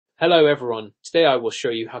Hello everyone, today I will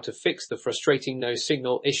show you how to fix the frustrating no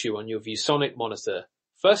signal issue on your ViewSonic monitor.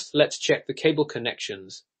 First, let's check the cable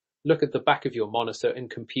connections. Look at the back of your monitor and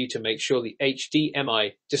computer, make sure the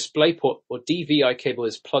HDMI, DisplayPort or DVI cable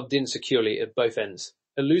is plugged in securely at both ends.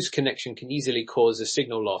 A loose connection can easily cause a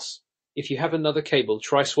signal loss. If you have another cable,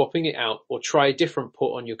 try swapping it out or try a different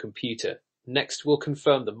port on your computer. Next, we'll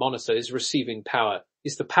confirm the monitor is receiving power.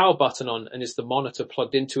 Is the power button on and is the monitor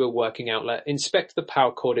plugged into a working outlet? Inspect the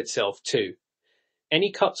power cord itself too.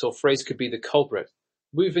 Any cuts or frays could be the culprit.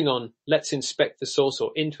 Moving on, let's inspect the source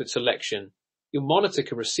or input selection. Your monitor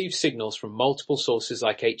can receive signals from multiple sources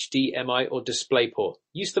like HDMI or DisplayPort.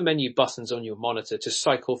 Use the menu buttons on your monitor to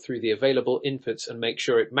cycle through the available inputs and make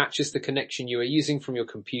sure it matches the connection you are using from your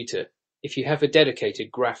computer. If you have a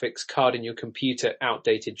dedicated graphics card in your computer,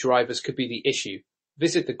 outdated drivers could be the issue.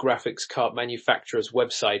 Visit the graphics card manufacturer's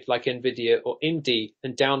website like Nvidia or AMD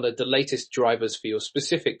and download the latest drivers for your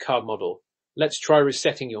specific card model. Let's try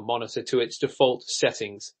resetting your monitor to its default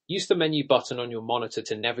settings. Use the menu button on your monitor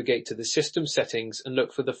to navigate to the system settings and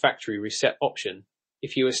look for the factory reset option.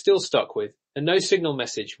 If you are still stuck with a no signal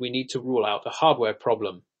message, we need to rule out a hardware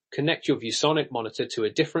problem. Connect your ViewSonic monitor to a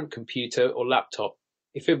different computer or laptop.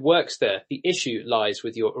 If it works there, the issue lies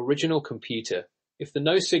with your original computer. If the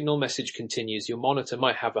no signal message continues, your monitor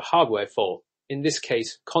might have a hardware fault. In this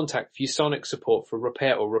case, contact ViewSonic support for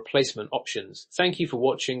repair or replacement options. Thank you for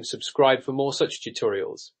watching. Subscribe for more such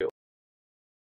tutorials.